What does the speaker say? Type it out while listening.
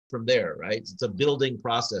from there, right? It's a building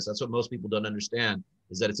process. That's what most people don't understand,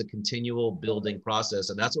 is that it's a continual building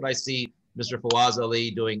process. And that's what I see Mr. Fawaz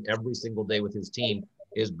Ali doing every single day with his team,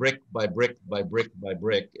 is brick by brick by brick by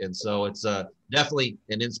brick. And so it's definitely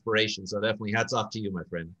an inspiration. So definitely hats off to you, my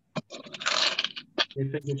friend.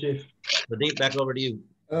 Thank you, Chief. Pradeep, back over to you.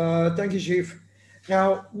 Thank you, Chief.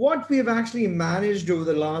 Now, what we have actually managed over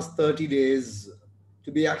the last 30 days,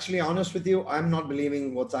 to be actually honest with you, I'm not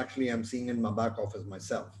believing what's actually I'm seeing in my back office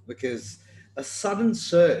myself, because a sudden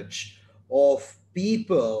surge of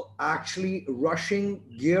people actually rushing,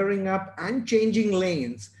 gearing up, and changing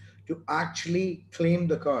lanes to actually claim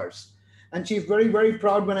the cars. And Chief, very, very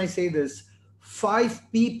proud when I say this,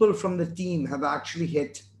 5 people from the team have actually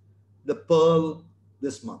hit the Pearl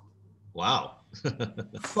this month. Wow.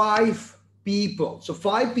 5 people. So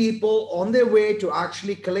 5 people on their way to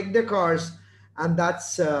actually collect their cars. And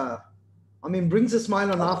that's, I mean, brings a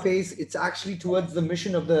smile on our face. It's actually towards the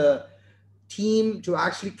mission of the team to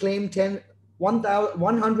actually claim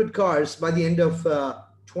 100 cars by the end of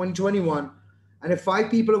 2021. And if 5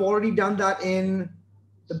 people have already done that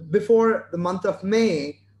before the month of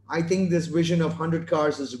May, I think this vision of 100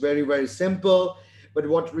 cars is very, very simple. But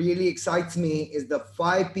what really excites me is the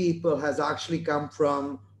 5 people has actually come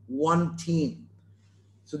from one team.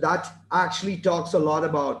 So that actually talks a lot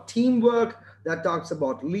about teamwork, that talks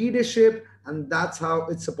about leadership, and that's how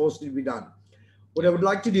it's supposed to be done. What I would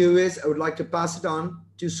like to do is I would like to pass it on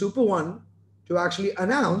to Super One to actually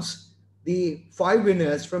announce the 5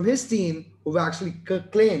 winners from his team who've actually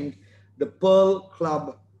claimed the Pearl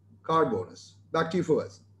Club car bonus. Back to you,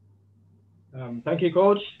 Fawaz. Thank you,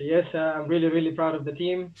 Coach. Yes, I'm really, really proud of the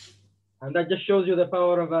team. And that just shows you the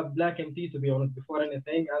power of a black MT, to be honest, before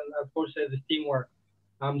anything. And of course, there's teamwork.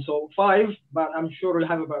 So 5, but I'm sure we'll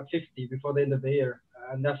have about 50 before the end of the year.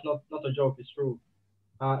 And that's not a joke, it's true.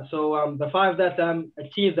 So the 5 that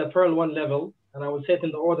achieved the Pearl 1 level, and I will say it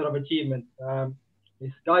in the order of achievement,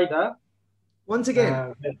 is Gaida. Once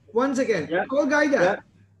again, yeah. Call Gaida. Yeah.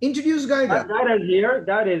 Introduce Gaida.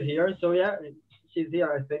 Gaida is here. So yeah, she's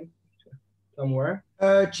here, I think, somewhere.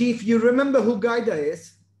 Chief, you remember who Gaida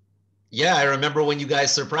is? Yeah, I remember when you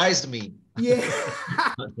guys surprised me. Yeah.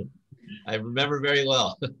 I remember very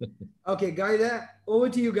well. Okay, Gaida, over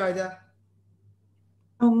to you, Gaida.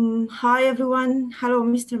 Hi, everyone. Hello,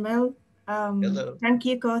 Mr. Mel. Hello. Thank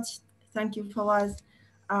you, Coach. Thank you, Fawaz.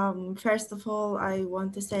 First of all, I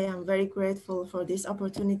want to say I'm very grateful for this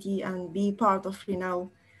opportunity and be part of Renao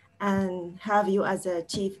and have you as a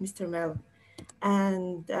chief, Mr. Mel.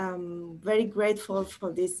 And very grateful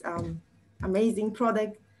for this amazing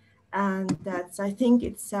product. And that I think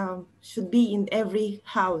it's should be in every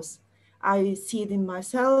house. I see it in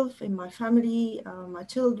myself, in my family, my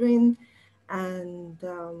children, and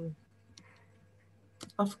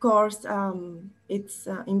of course, it's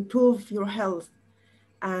improve your health.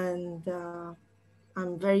 And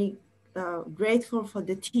I'm very grateful for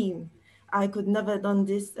the team. I could never done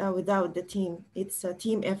this without the team. It's a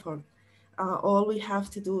team effort. All we have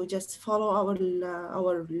to do is just follow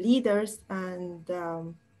our leaders and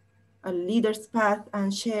a leader's path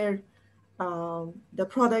and share the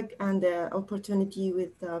product and the opportunity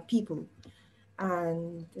with people.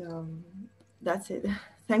 And that's it.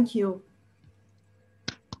 Thank you.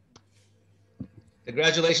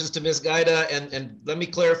 Congratulations to Ms. Gaida. And let me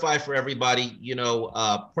clarify for everybody, you know,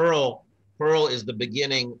 Pearl is the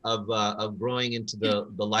beginning of growing into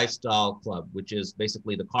the lifestyle club, which is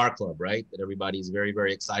basically the car club, right? That everybody's very,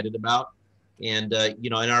 very excited about. And, you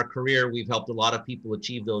know, in our career, we've helped a lot of people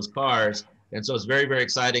achieve those cars. And so it's very, very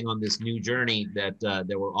exciting on this new journey that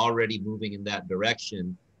we're already moving in that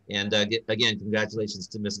direction. And again, congratulations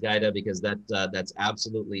to Ms. Gaida, because that's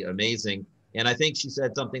absolutely amazing. And I think she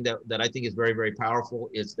said something that I think is very, very powerful,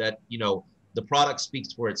 is that, you know, the product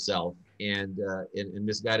speaks for itself. And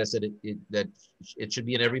Ms. Gaida said that it should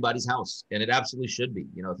be in everybody's house. And it absolutely should be.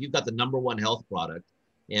 You know, if you've got the #1 health product,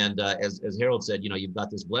 and as Harold said, you know, you've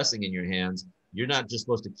got this blessing in your hands, you're not just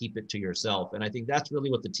supposed to keep it to yourself. And I think that's really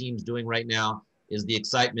what the team's doing right now, is the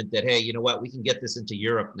excitement that, hey, you know what, we can get this into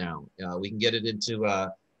Europe now. We can get it into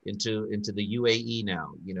the UAE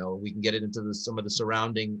now. You know, we can get it into some of the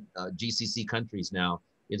surrounding GCC countries now.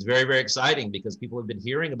 It's very, very exciting, because people have been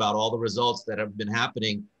hearing about all the results that have been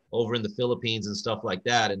happening over in the Philippines and stuff like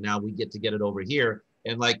that. And now we get to get it over here.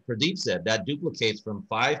 And like Pradeep said, that duplicates from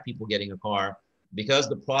 5 people getting a car, because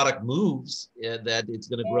the product moves, that it's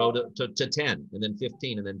going to grow to 10, and then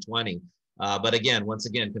 15, and then 20. But again, once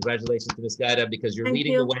again, congratulations to Ms. Gaida, because you're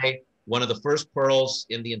leading the way. One of the first pearls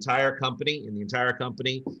in the entire company.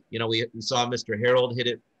 You know, we saw Mr. Harold hit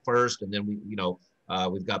it first, and then we, you know,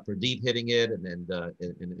 We've got Pradeep hitting it, and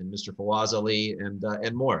Mr. Fawaz Ali,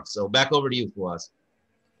 and more. So back over to you, Fawaz.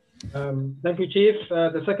 Thank you, Chief.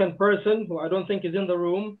 The second person, who I don't think is in the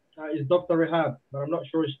room, is Dr. Rehab, but I'm not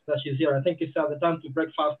sure that she's here. I think it's the time to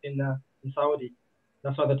breakfast in Saudi.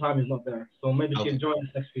 That's why the time is not there. So maybe she'll join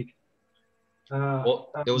us next week.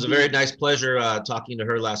 Well, it was a very nice pleasure talking to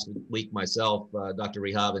her last week myself, Dr.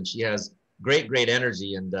 Rehab, and she has great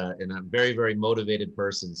energy and a very, very motivated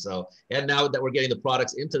person. So, and now that we're getting the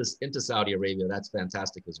products into Saudi Arabia, that's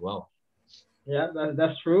fantastic as well. Yeah,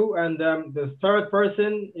 that's true. And the third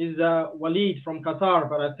person is Walid from Qatar,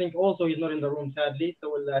 but I think also he's not in the room, sadly.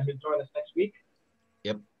 So he'll join us next week.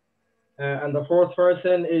 Yep. And the fourth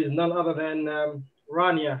person is none other than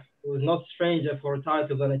Rania, who is not stranger for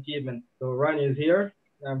titles and achievements. So Rania is here.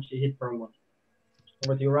 She hit Pearl 1.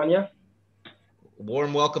 Over to you, Rania.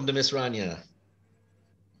 Warm welcome to Miss Rania.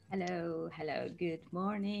 Hello. Good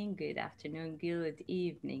morning, good afternoon, good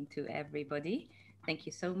evening to everybody. Thank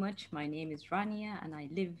you so much. My name is Rania and I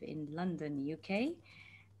live in London, UK.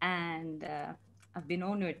 And I've been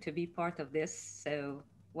honored to be part of this. So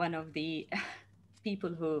one of the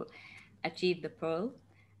people who achieved the Pearl.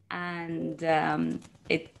 And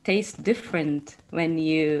it tastes different when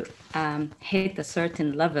you hit a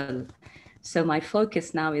certain level. So my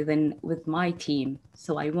focus now is with my team.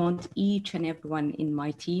 So I want each and everyone in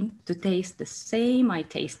my team to taste the same I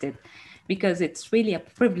tasted, because it's really a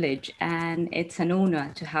privilege and it's an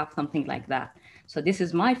honor to have something like that. So this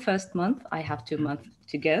is my first month. I have 2 months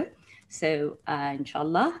to go. So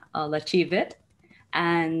inshallah, I'll achieve it.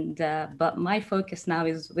 And but my focus now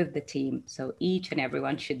is with the team. So each and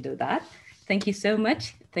everyone should do that. Thank you so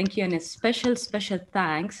much. Thank you. And a special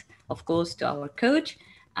thanks, of course, to our coach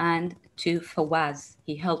and to Fawaz.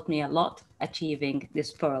 He helped me a lot achieving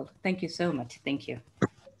this Pearl. Thank you so much. Thank you.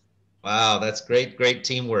 Wow, that's great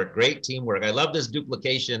teamwork. Great teamwork. I love this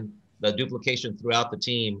duplication, the duplication throughout the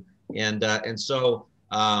team. And so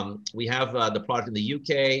we have the product in the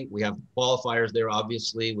UK. We have qualifiers there,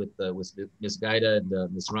 obviously, with Ms. Gaida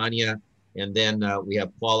and Ms. Rania. And then we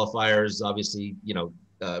have qualifiers, obviously,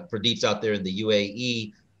 Pradeep's out there in the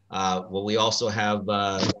UAE. Well, we also have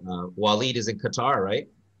Walid is in Qatar, right?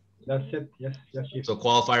 That's it. Yes. So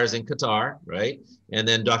qualifiers in Qatar, right? And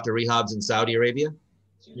then Dr. Rehab's in Saudi Arabia.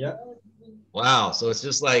 Yeah. Wow. So it's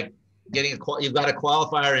just like getting you've got a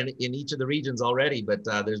qualifier in each of the regions already, but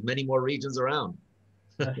there's many more regions around.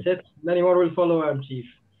 That's it. Many more will follow, Chief.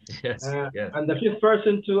 Yes, yes. And the fifth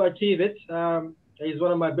person to achieve it is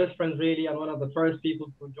one of my best friends, really, and one of the first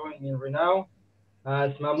people to join me in Renao.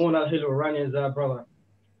 It's Mamoon Al-Hilu, Rania's brother.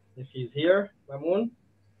 If he's here, Mamoon.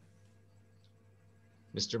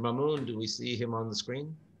 Mr. Mamoon, do we see him on the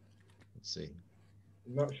screen? Let's see.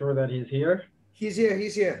 I'm not sure that he's here. He's here.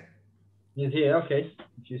 He's here, okay.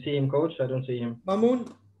 If you see him, coach, I don't see him.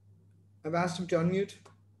 Mamoon, I've asked him to unmute.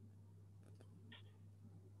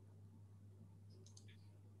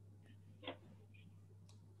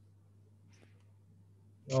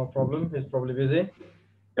 No problem, he's probably busy.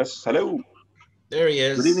 Yes, hello. There he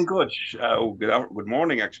is. Good evening, coach. Good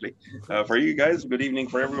morning, actually. For you guys, good evening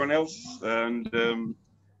for everyone else. And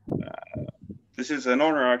this is an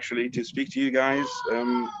honor, actually, to speak to you guys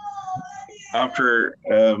after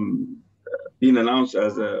being announced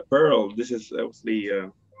as a Pearl. This is obviously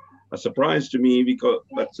a surprise to me,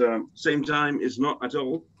 but same time, it's not at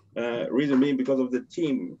all. Reason being because of the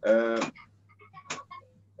team.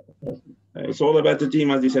 It's all about the team,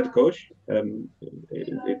 as you said, coach.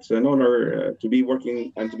 It's an honor to be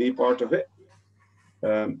working and to be part of it.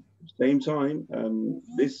 Same time,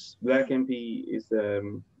 this Black MP is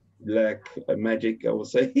black magic, I will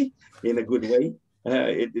say, in a good way.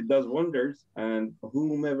 It does wonders, and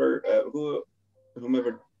whomever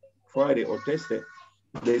tried it or tested it,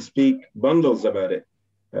 they speak bundles about it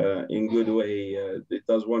in good way. It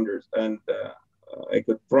does wonders, and I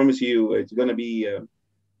could promise you it's going to be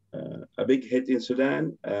a big hit in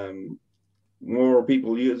Sudan. More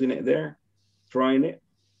people using it there, trying it.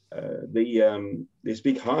 They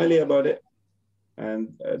speak highly about it,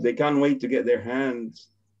 and they can't wait to get their hands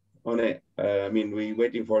on it. I mean, we're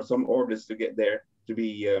waiting for some orders to get there to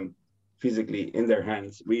be physically in their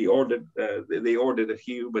hands. They ordered a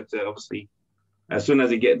few, but obviously, as soon as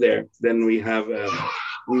they get there, then we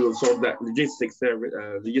will sort that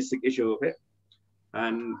logistic issue of it.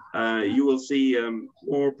 And you will see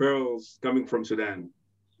more pearls coming from Sudan.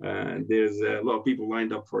 There's a lot of people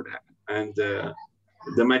lined up for that, and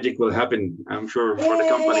the magic will happen, I'm sure, for the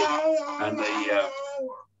company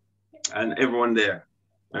and everyone there.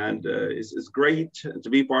 And it's great to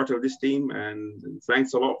be part of this team. And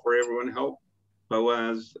thanks a lot for everyone's help.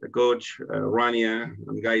 Fawaz, Coach, Rania,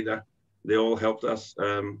 and Gaida. they all helped us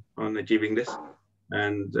on achieving this.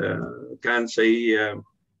 And can't say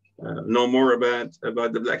no more about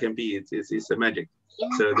the Black MP. It's a magic.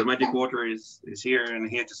 So the magic water is here and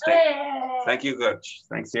here to stay. Thank you, Coach.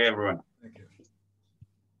 Thanks to everyone. Thank you.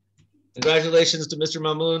 Congratulations to Mr.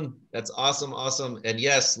 Mamoon. That's awesome, awesome. And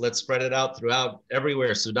yes, let's spread it out throughout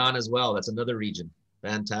everywhere. Sudan as well. That's another region.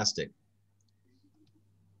 Fantastic.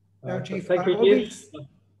 Now, Chief, Thank you, Chief.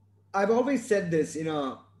 I've always said this,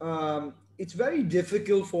 it's very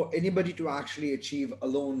difficult for anybody to actually achieve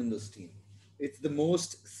alone in this team. It's the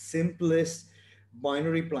most simplest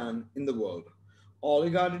binary plan in the world. All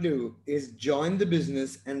you got to do is join the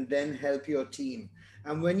business and then help your team.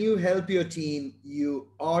 And when you help your team, you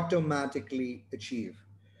automatically achieve.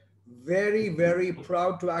 Very, very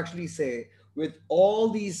proud to actually say, with all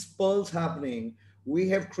these pearls happening, we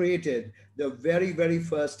have created the very, very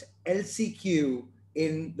first LCQ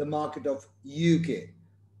in the market of UK.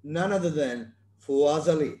 None other than Fawaz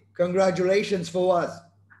Ali. Congratulations, Fawaz.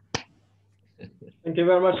 Thank you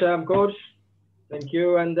very much, Coach. Thank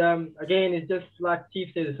you. And again, it's just like Chief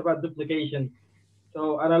said, it's about duplication.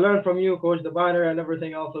 So, and I learned from you, Coach, the banner and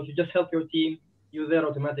everything else. So if you just help your team, you're there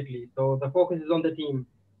automatically. So the focus is on the team.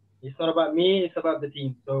 It's not about me, it's about the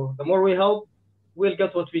team. So the more we help, we'll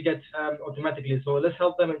get what we get automatically. So let's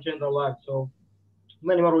help them and change their lives. So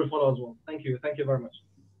many more will follow as well. Thank you. Thank you very much.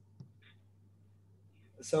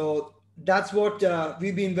 So that's what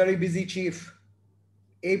we've been very busy, Chief.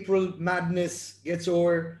 April madness gets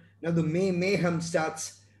over. Now the May mayhem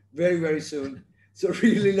starts very, very soon. So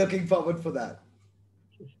really looking forward for that.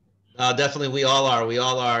 Definitely, we all are. We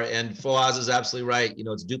all are. And Fawaz is absolutely right.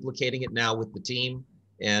 It's duplicating it now with the team.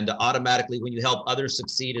 And automatically, when you help others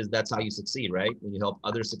succeed, that's how you succeed, right? When you help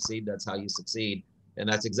others succeed, that's how you succeed. And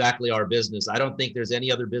that's exactly our business. I don't think there's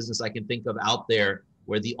any other business I can think of out there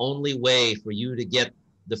where the only way for you to get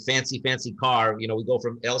the fancy car, we go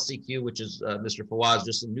from LCQ, which is Mr. Fawaz,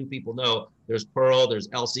 just so new people know, there's Pearl, there's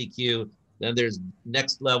LCQ, then there's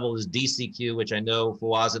next level is DCQ, which I know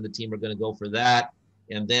Fawaz and the team are going to go for that.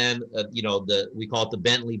 And then, we call it the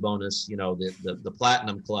Bentley bonus, the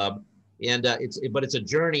Platinum Club. And it's a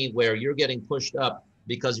journey where you're getting pushed up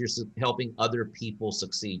because you're helping other people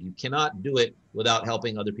succeed. You cannot do it without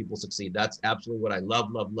helping other people succeed. That's absolutely what I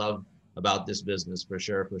love about this business, for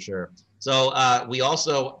sure. So we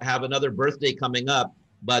also have another birthday coming up,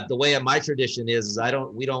 but the way my tradition is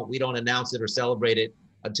we don't announce it or celebrate it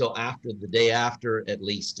until after the day after, at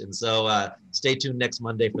least. And so stay tuned next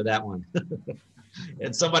Monday for that one.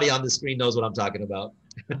 And somebody on the screen knows what I'm talking about.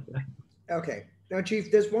 Okay. Now,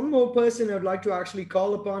 Chief, there's one more person I'd like to actually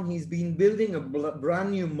call upon. He's been building a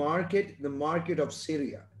brand new market, the market of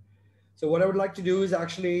Syria. So what I would like to do is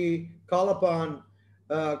actually call upon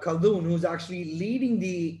Khaldoon, who's actually leading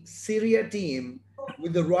the Syria team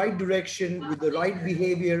with the right direction, with the right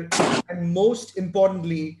behavior, and most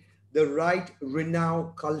importantly, the right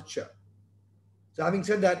Renao culture. So having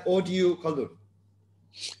said that, over to you, Khaldoon.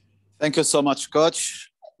 Thank you so much,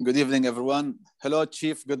 Coach. Good evening, everyone. Hello,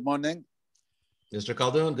 Chief. Good morning. Mr.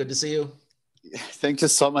 Khaldoon, good to see you. Thank you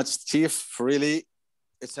so much, Chief. Really,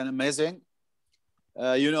 it's an amazing.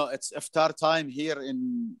 It's iftar time here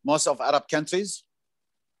in most of Arab countries.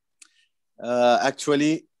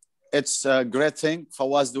 Actually, it's a great thing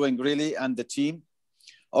Fawaz doing really, and the team.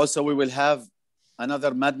 Also, we will have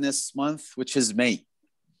another madness month, which is May.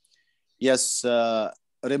 Yes,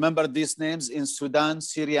 remember these names in Sudan,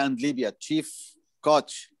 Syria, and Libya. Chief,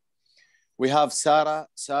 Coach, we have Sarah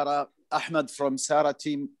Ahmed from Sarah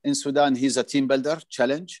team in Sudan. He's a team builder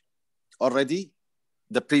challenge already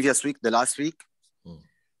the last week.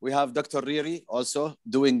 We have Dr. Riri also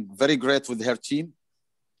doing very great with her team,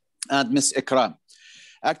 and Miss Ikram.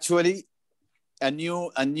 Actually, a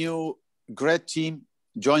new great team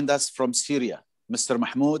joined us from Syria. Mr.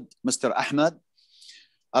 Mahmoud, Mr. Ahmed,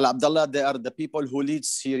 Al Abdullah, they are the people who lead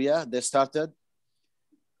Syria. They started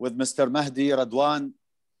with Mr. Mahdi, Radwan,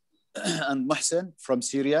 and Muhsin from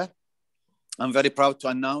Syria. I'm very proud to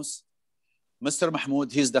announce Mr.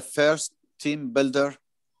 Mahmoud, he's the first team builder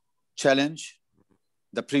challenge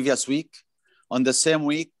the previous week. On the same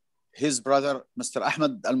week, his brother, Mr.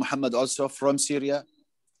 Ahmed Al Muhammad, also from Syria.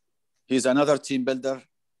 He's another team builder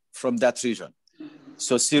from that region.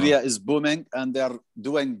 So Syria is booming and they're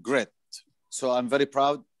doing great. So I'm very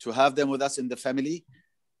proud to have them with us in the family.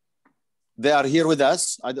 They are here with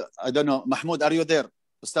us. I don't know. Mahmoud, are you there?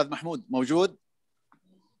 Ustad Mahmoud, موجود?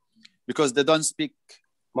 Because they don't speak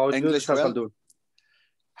English well.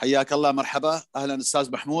 حياك الله, مرحبا. أهلا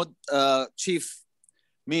أستاذ محمود. Chief,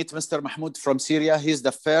 meet Mr. Mahmoud from Syria. He's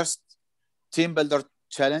the first team builder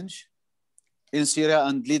challenge in Syria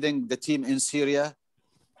and leading the team in Syria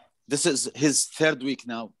This is his third week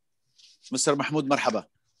now. Mr. Mahmoud, marhaba.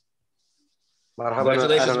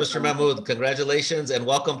 Congratulations, Mr. Mahmoud. Congratulations and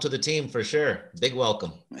welcome to the team for sure. Big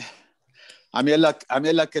welcome. عم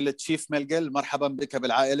يقول لك التشيف ملقل مرحبا بك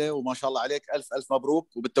بالعائله وما شاء الله عليك الف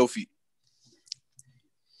مبروك وبالتوفيق.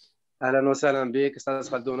 اهلا وسهلا بك استاذ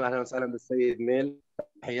خلدون، اهلا وسهلا بالسيد ميل،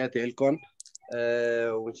 تحياتي لكم.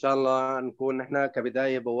 وان شاء الله نكون نحن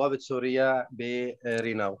كبدايه بوابه سوريا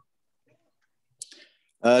بريناو.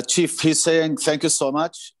 Chief, he's saying thank you so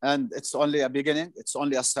much, and it's only a beginning, it's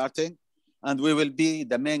only a starting, and we will be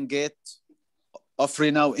the main gate of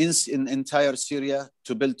Renao in entire Syria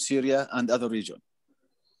to build Syria and other region.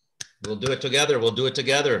 We'll do it together. We'll do it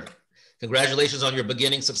together. Congratulations on your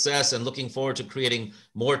beginning success and looking forward to creating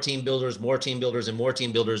more team builders, and more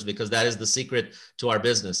team builders, because that is the secret to our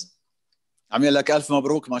business. عم يقول لك ألف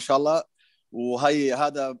مبروك ما شاء الله، وهي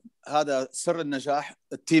هذا سر النجاح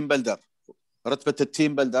التيم بيلدر. رتبة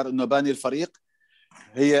التيم بيلدر إنه باني الفريق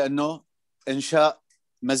هي إنه إنشاء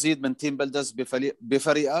مزيد من تيم بيلدرز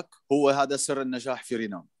بفريقك، هو هذا سر النجاح في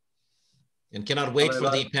ريناو. And cannot wait for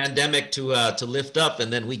the pandemic to lift up,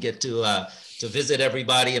 and then we get to visit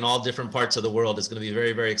everybody in all different parts of the world. It's going to be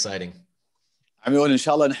very, very exciting. عم يقول إن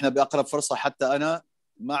شاء الله نحن بأقرب فرصة، حتى أنا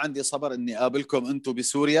ما عندي صبر إني أقابلكم أنتم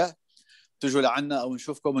بسوريا، تجوا لعنا أو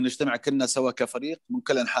نشوفكم ونجتمع كلنا سوا كفريق من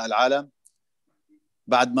كل أنحاء العالم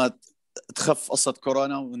بعد ما تخف قصة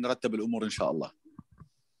كورونا ونرتب الأمور إن شاء الله.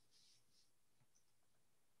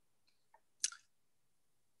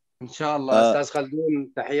 ان شاء الله. استاذ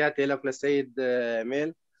خلدون تحياتي لك للسيد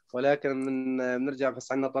ميل، ولكن بنرجع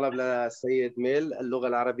بس عندنا طلب للسيد ميل، اللغه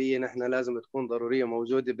العربيه نحن لازم تكون ضروريه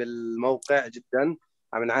موجوده بالموقع جدا،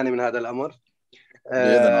 عم نعاني من هذا الامر.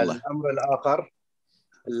 بإذن الله.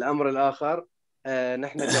 الامر الاخر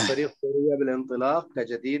نحن كفريق سوريا بالانطلاق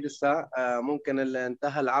كجديد هسه، ممكن اللي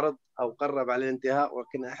انتهى العرض او قرب على الانتهاء،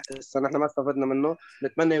 ولكن هسه نحن ما استفدنا منه.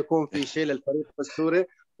 نتمنى يكون في شيء للفريق السوري،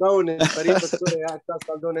 كون الفريق السوري يا استاذ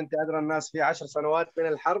خلدون انت ادرى الناس في 10 سنوات من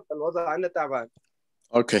الحرب، الوضع عندنا تعبان.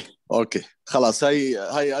 اوكي خلاص،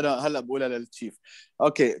 هي انا هلا بقولها للتشيف.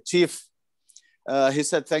 اوكي تشيف, he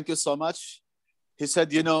said thank you so much. He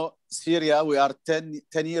said, you know, Syria, we are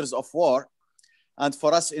 10 years of war, and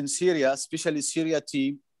for us in Syria, especially Syria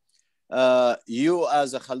team, you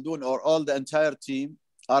as a Khaldun or all the entire team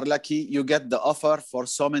are lucky you get the offer for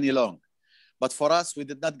so many long. But for us, we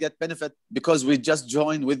did not get benefit because we just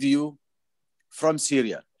joined with you from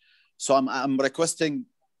Syria. So I'm requesting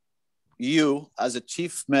you as a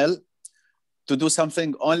chief male to do something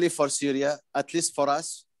only for Syria, at least for us,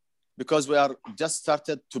 because we are just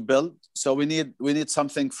started to build. So we need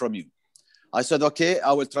something from you. I said, okay,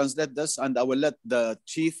 I will translate this and I will let the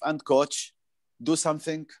chief and coach do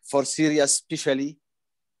something for Syria, especially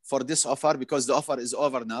for this offer, because the offer is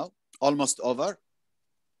over now, almost over.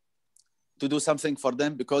 To do something for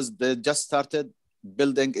them because they just started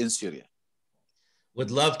building in Syria.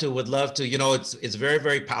 Would love to. You know, it's very,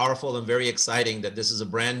 very powerful and very exciting that this is a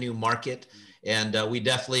brand new market. And we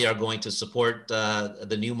definitely are going to support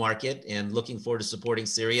the new market and looking forward to supporting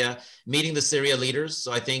Syria, meeting the Syria leaders. So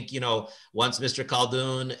I think, you know, once Mr.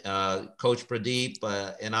 Khaldun, Coach Pradeep,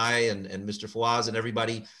 and I and Mr. Fawaz and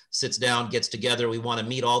everybody sits down, gets together, we want to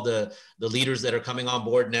meet all the leaders that are coming on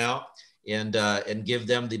board now and give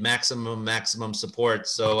them the maximum support.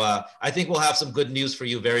 So I think we'll have some good news for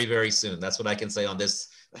you very, very soon. That's what I can say on this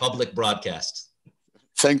public broadcast.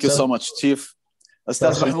 Thank you so much, Chief.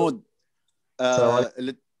 Ustaz Mahmoud.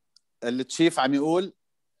 التشيف عم يقول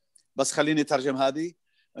بس خليني ترجم هذه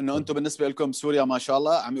انه انتم بالنسبه لكم سوريا ما شاء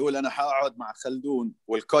الله، عم يقول انا حاقعد مع خلدون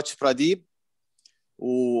والكوتش براديب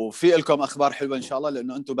وفي لكم اخبار حلوه ان شاء الله،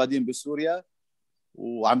 لانه انتم بادين بسوريا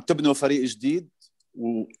وعم تبنوا فريق جديد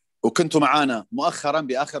وكنتوا معنا مؤخرا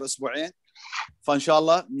باخر اسبوعين، فان شاء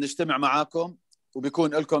الله بنجتمع معاكم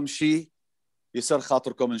وبيكون لكم شيء يسر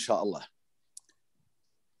خاطركم ان شاء الله.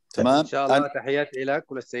 تمام ان شاء الله. تحياتي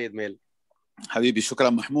لك وللسيد ميل. حبيبي شكرا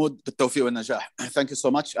محمود، بالتوفيق والنجاح. Thank you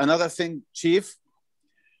so much. Another thing, Chief,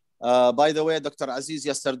 by the way, Dr. Aziz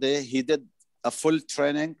yesterday, he did a full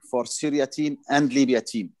training for Syria team and Libya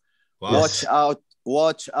team. Wow.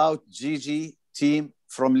 Watch out Gigi team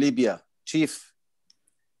from Libya. Chief,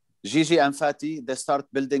 Gigi and Fatih, they start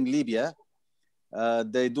building Libya.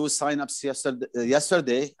 They do sign-ups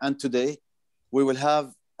yesterday and today. We will have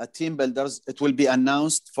a team builders. It will be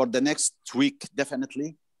announced for the next week,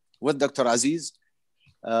 definitely. With Dr. Aziz.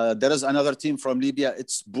 There is another team from Libya.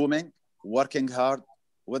 It's booming, working hard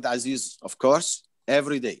with Aziz, of course,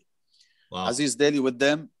 every day. Wow. Aziz daily with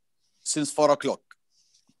them since 4 o'clock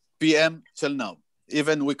p.m. till now.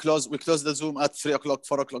 Even we close the Zoom at 3 o'clock,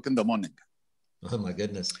 4 o'clock in the morning. Oh my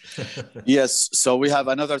goodness. Yes. So we have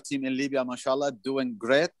another team in Libya, mashallah, doing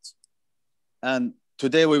great. And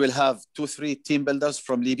today we will have 2-3 team builders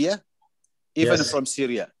from Libya, even Yes. from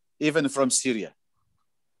Syria, even from Syria.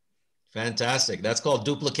 Fantastic. That's called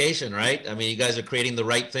duplication, right? I mean, you guys are creating the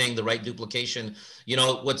right thing, the right duplication. You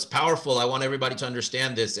know, what's powerful, I want everybody to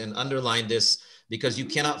understand this and underline this, because you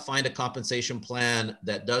cannot find a compensation plan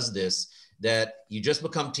that does this, that you just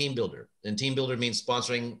become team builder. And team builder means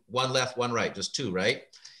sponsoring one left, one right, just two, right?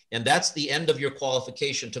 And that's the end of your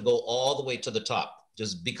qualification to go all the way to the top.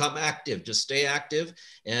 Just become active, just stay active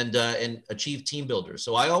and achieve team builder.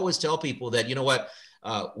 So I always tell people that, you know what,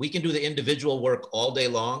 we can do the individual work all day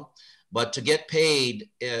long, but to get paid,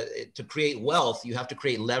 to create wealth, you have to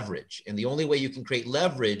create leverage. And the only way you can create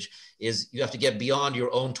leverage is you have to get beyond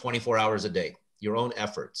your own 24 hours a day, your own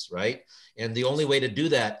efforts, right? And the only way to do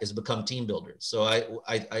that is become team builders. So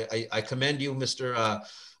I commend you, Mr.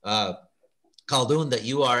 Khaldoon, that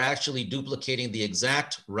you are actually duplicating the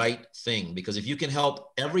exact right thing. Because if you can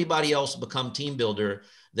help everybody else become team builder,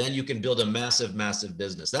 then you can build a massive, massive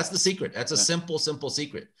business. That's the secret. That's a simple, simple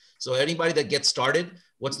secret. So anybody that gets started,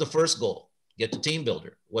 what's the first goal? Get to team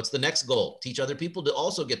builder. What's the next goal? Teach other people to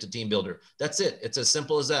also get to team builder. That's it. It's as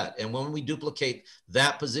simple as that. And when we duplicate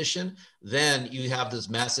that position, then you have this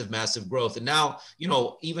massive, massive growth. And now, you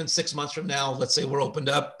know, even 6 months from now, let's say we're opened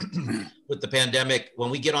up with the pandemic,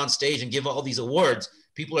 when we get on stage and give all these awards,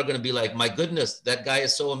 people are going to be like, my goodness, that guy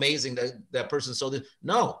is so amazing. That person's so this.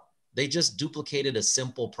 No, they just duplicated a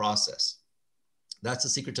simple process. That's the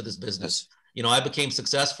secret to this business. Yes. You know, I became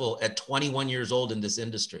successful at 21 years old in this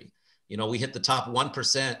industry. You know, we hit the top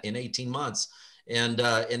 1% in 18 months. And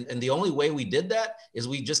the only way we did that is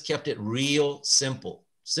we just kept it real simple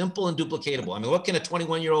and duplicatable. I mean, what can a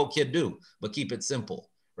 21-year-old kid do but keep it simple,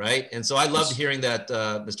 right? And so I loved hearing that,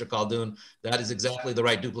 Mr. Khaldoon. That is exactly the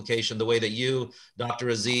right duplication, the way that you, Dr.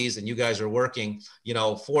 Aziz, and you guys are working, you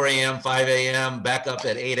know, 4 a.m., 5 a.m., back up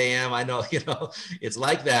at 8 a.m. I know, you know, it's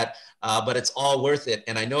like that. But it's all worth it.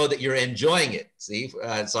 And I know that you're enjoying it. See,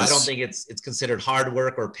 so I don't think it's considered hard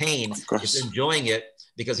work or pain. It's enjoying it,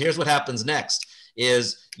 because here's what happens next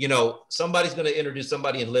is, you know, somebody's going to introduce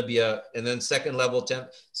somebody in Libya, and then second level, 10,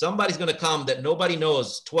 somebody's going to come that nobody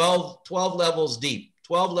knows, 12 levels deep,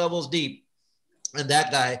 12 levels deep. And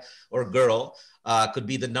that guy or girl could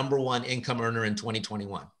be the #1 income earner in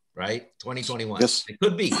 2021, right? 2021. Yes. It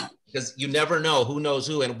could be, because you never know who knows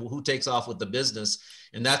who and who takes off with the business.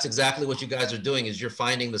 And that's exactly what you guys are doing, is you're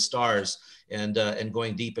finding the stars and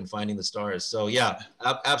going deep and finding the stars. So yeah,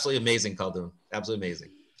 absolutely amazing, Khaldoon. Absolutely amazing.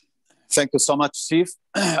 Thank you so much, Steve.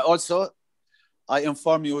 Also, I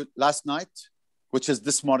informed you last night, which is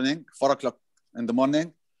this morning, 4 o'clock in the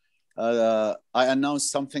morning. I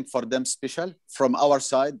announced something for them special from our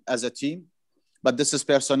side as a team, but this is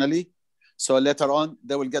personally. So later on,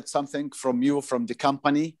 they will get something from you, from the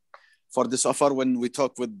company, for this offer when we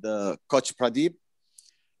talk with Coach Pradeep.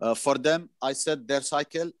 For them, I said their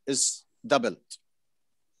cycle is doubled.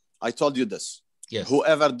 I told you this. Yes.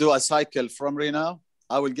 Whoever do a cycle from Renao,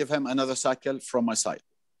 I will give him another cycle from my side.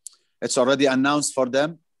 It's already announced for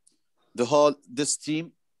them. This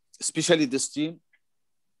team, especially this team,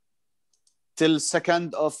 till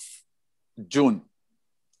 2nd of June,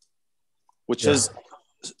 which is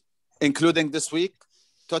including this week,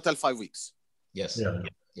 total 5 weeks. Yes. Yeah.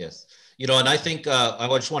 Yes. You know, and I think I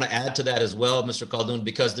just want to add to that as well, Mr. Khaldoon,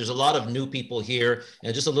 because there's a lot of new people here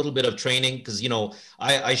and just a little bit of training. Because, you know,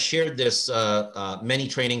 I shared this many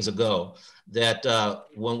trainings ago that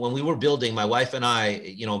when we were building, my wife and I,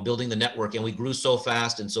 you know, building the network, and we grew so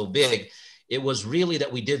fast and so big, it was really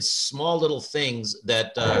that we did small little things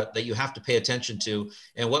that that you have to pay attention to.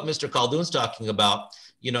 And what Mr. Khaldoon's talking about,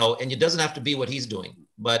 you know, and it doesn't have to be what he's doing,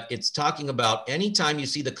 but it's talking about anytime you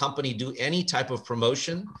see the company do any type of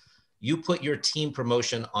promotion, you put your team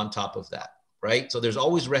promotion on top of that, right? So there's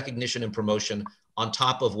always recognition and promotion on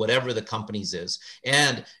top of whatever the company's is.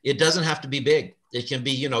 And it doesn't have to be big. It can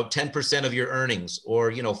be, you know, 10% of your earnings,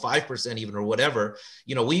 or, you know, 5% even, or whatever.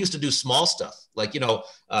 You know, we used to do small stuff like, you know,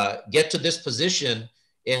 get to this position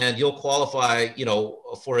and you'll qualify, you know,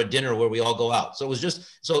 for a dinner where we all go out. So it was just,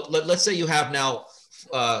 so let's say you have now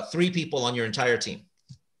 3 people on your entire team.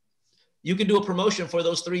 You can do a promotion for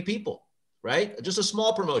those 3 people, right? Just a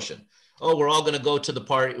small promotion. Oh, we're all going to go to the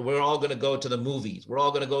party. We're all going to go to the movies. We're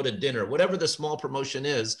all going to go to dinner, whatever the small promotion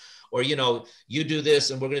is. Or, you know, you do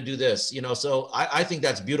this and we're going to do this, you know. So I think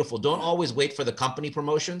that's beautiful. Don't always wait for the company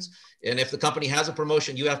promotions. And if the company has a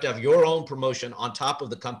promotion, you have to have your own promotion on top of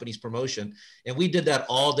the company's promotion. And we did that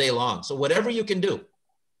all day long. So whatever you can do,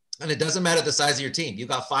 and it doesn't matter the size of your team. You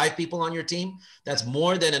got 5 people on your team. That's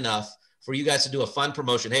more than enough for you guys to do a fun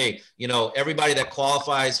promotion. Hey, you know, everybody that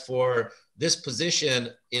qualifies for this position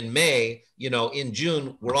in May, you know, in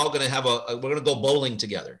June, we're all going to have we're going to go bowling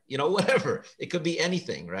together, you know, whatever. It could be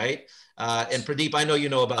anything, right? And Pradeep, I know you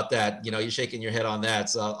know about that. You know, you're shaking your head on that.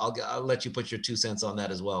 So I'll let you put your 2 cents on that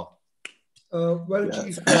as well. Well,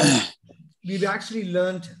 Chief, we've actually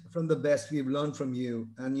learned from the best. We've learned from you.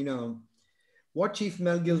 And, you know, what Chief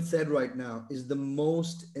Melgill said right now is the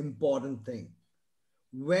most important thing.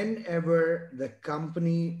 Whenever the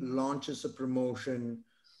company launches a promotion,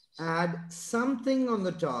 add something on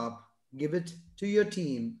the top, give it to your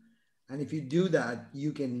team. And if you do that,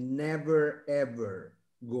 you can never, ever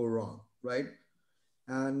go wrong, right?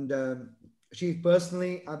 And Chief,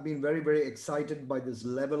 personally, I've been very, very excited by this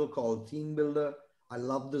level called Team Builder. I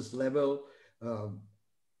love this level.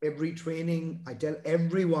 Every training, I tell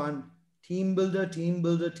everyone, team builder, team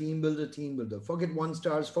builder, team builder, team builder. Forget 1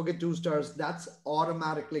 stars, forget 2 stars. That's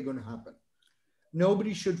automatically going to happen.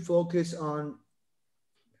 Nobody should focus on,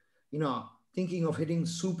 you know, thinking of hitting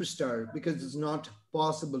superstar, because it's not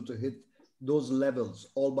possible to hit those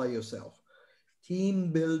levels all by yourself.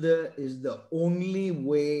 Team builder is the only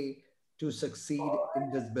way to succeed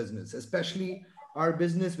in this business, especially our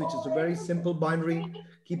business, which is a very simple binary,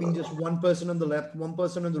 keeping just one person on the left, one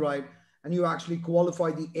person on the right, and you actually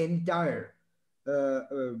qualify the entire,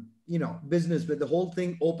 you know, business where the whole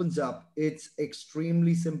thing opens up. It's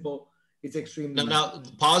extremely simple. It's extremely now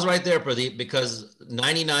pause right there, Pradeep, because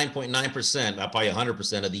 99.9%, probably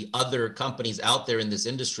 100% of the other companies out there in this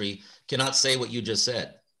industry cannot say what you just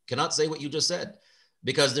said. Cannot say what you just said,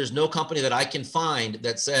 because there's no company that I can find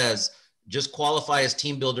that says just qualify as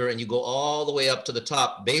team builder and you go all the way up to the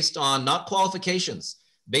top based on not qualifications,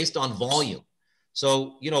 based on volume.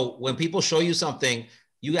 So, you know, when people show you something,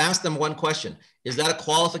 you ask them one question: is that a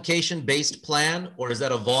qualification based plan or is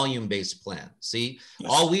that a volume based plan? See,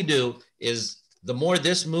 all we do is the more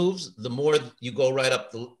this moves, the more you go right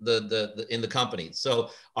up the in the company. So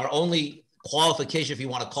our only qualification, if you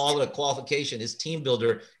want to call it a qualification, is team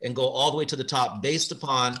builder and go all the way to the top based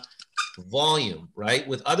upon volume, right?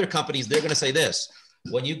 With other companies, they're going to say this: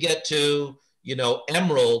 when you get to, you know,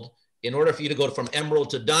 emerald, in order for you to go from emerald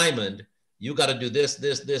to diamond, you got to do this,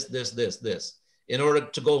 this, this, this, this, this. In order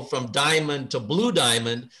to go from diamond to blue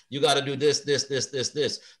diamond, you got to do this, this, this, this,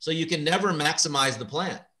 this. So you can never maximize the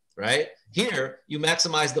plan, right? Here, you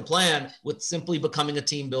maximize the plan with simply becoming a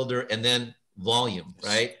team builder and then volume,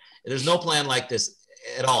 right? There's no plan like this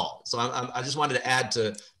at all. So I just wanted to add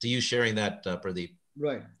to you sharing that, Pradeep.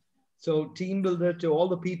 Right. So team builder, to all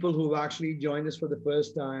the people who've actually joined us for the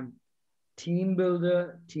first time, team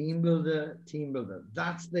builder, team builder, team builder.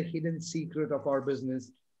 That's the hidden secret of our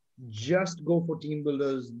business. Just go for team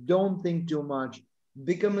builders. Don't think too much.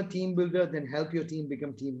 Become a team builder, then help your team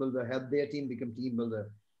become team builder, help their team become team builder.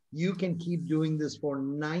 You can keep doing this for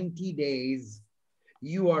 90 days.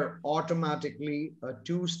 You are automatically a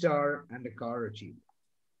 2-star and a car achiever.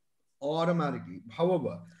 Automatically.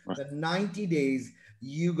 However, the 90 days,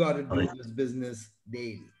 you got to do this business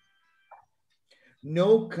daily.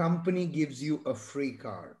 No company gives you a free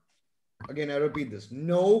car. Again, I repeat this.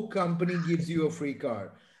 No company gives you a free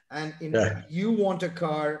car. And if you want a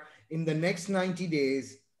car in the next 90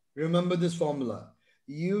 days, remember this formula.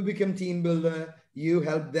 You become team builder. You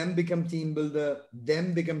help them become team builder.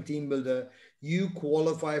 Them become team builder. You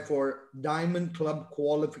qualify for Diamond Club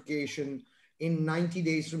qualification in 90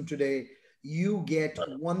 days from today. You get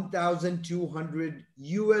 $1,200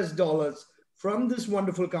 US from this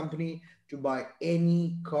wonderful company to buy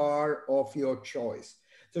any car of your choice.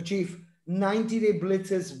 So, Chief, 90-day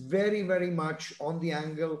blitz is very, very much on the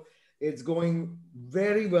angle. It's going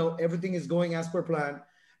very well. Everything is going as per plan.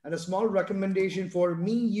 And a small recommendation for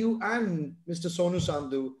me, you, and Mr. Sonu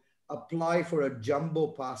Sandhu: apply for a jumbo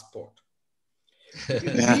passport.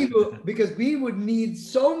 Because we would need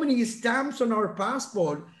so many stamps on our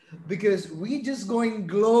passport, because we just going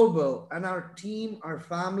global, and our team, our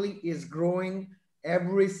family is growing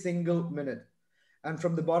every single minute. And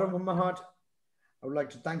from the bottom of my heart, I would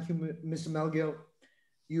like to thank you, Mr. Melgill.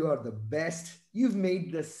 You are the best. You've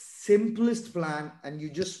made the simplest plan, and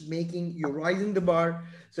you're rising the bar.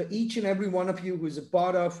 So each and every one of you who is a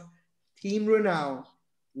part of Team Renao,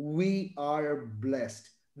 we are blessed.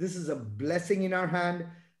 This is a blessing in our hand.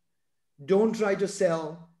 Don't try to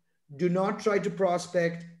sell. Do not try to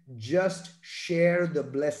prospect. Just share the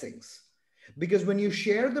blessings. Because when you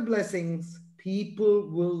share the blessings, people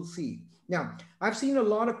will see. Now, I've seen a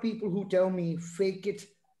lot of people who tell me, fake it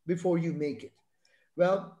before you make it.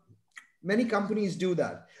 Well, many companies do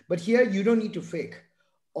that. But here, you don't need to fake.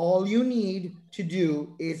 All you need to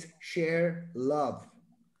do is share love.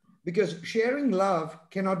 because sharing love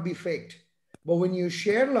cannot be faked. But when you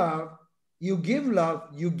share love, you give love,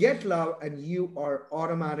 you get love, and you are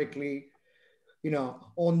automatically,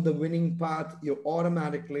 on the winning path. You're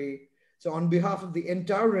automatically. So on behalf of the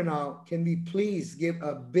entire Renao, can we please give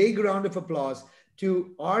a big round of applause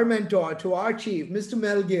to our mentor, to our chief, Mr.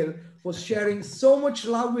 Mel Gill, for sharing so much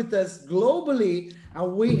love with us globally,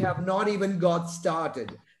 and we have not even got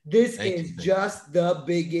started. This is just the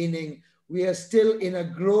beginning. We are still in a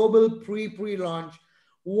global pre-launch.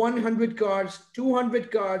 100 cars,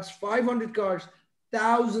 200 cars, 500 cars,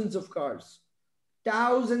 thousands of cars,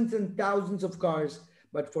 thousands and thousands of cars.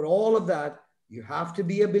 But for all of that, you have to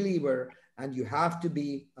be a believer and you have to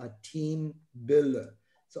be a team builder.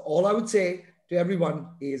 So all I would say to everyone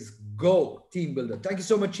is go team builder. Thank you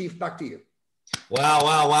so much, Chief. Back to you. Wow,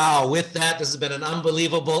 wow, wow. With that, this has been an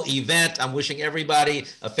unbelievable event. I'm wishing everybody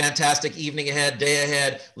a fantastic evening ahead, day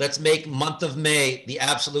ahead. Let's make month of May the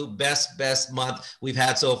absolute best month we've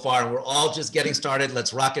had so far. And we're all just getting started.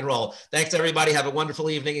 Let's rock and roll. Thanks, everybody. Have a wonderful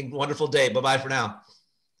evening and wonderful day. Bye-bye for now.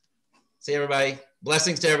 See you, everybody.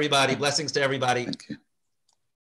 Blessings to everybody. Blessings to everybody. Thank you.